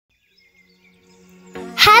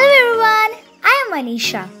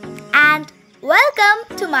Manisha and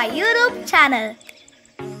welcome to my YouTube channel.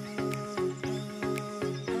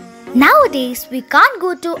 Nowadays, we can't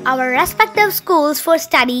go to our respective schools for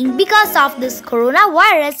studying because of this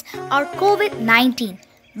coronavirus or COVID-19.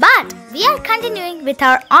 But we are continuing with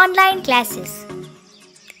our online classes.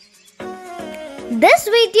 This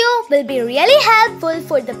video will be really helpful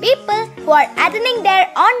for the people who are attending their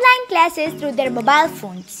online classes through their mobile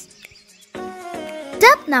phones.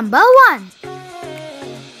 Tip number 1.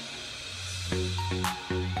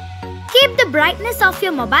 Keep the brightness of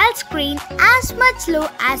your mobile screen as much low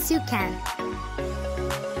as you can.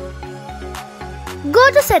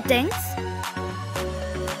 Go to Settings.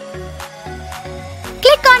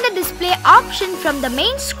 Click on the display option from the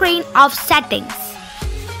main screen of Settings.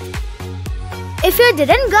 If you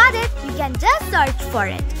didn't got it, you can just search for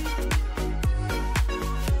it.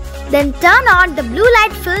 Then turn on the blue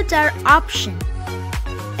light filter option.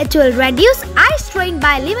 It will reduce eye strain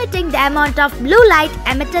by limiting the amount of blue light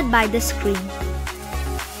emitted by the screen.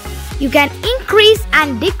 You can increase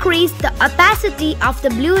and decrease the opacity of the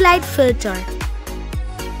blue light filter.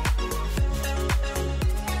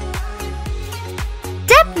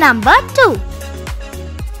 Tip number 2.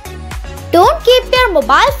 Don't keep your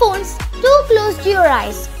mobile phones too close to your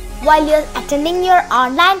eyes while you're attending your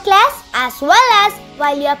online class as well as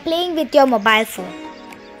while you're playing with your mobile phone.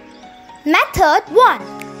 Method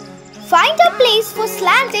 1. Find a place for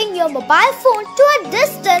slanting your mobile phone to a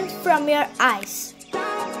distance from your eyes.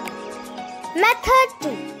 Method 2.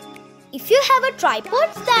 If you have a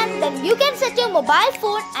tripod stand, then you can set your mobile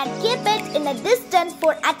phone and keep it in a distance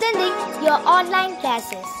for attending your online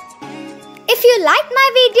classes. If you like my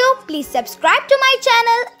video, please subscribe to my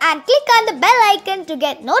channel and click on the bell icon to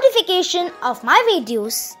get notification of my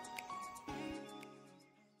videos.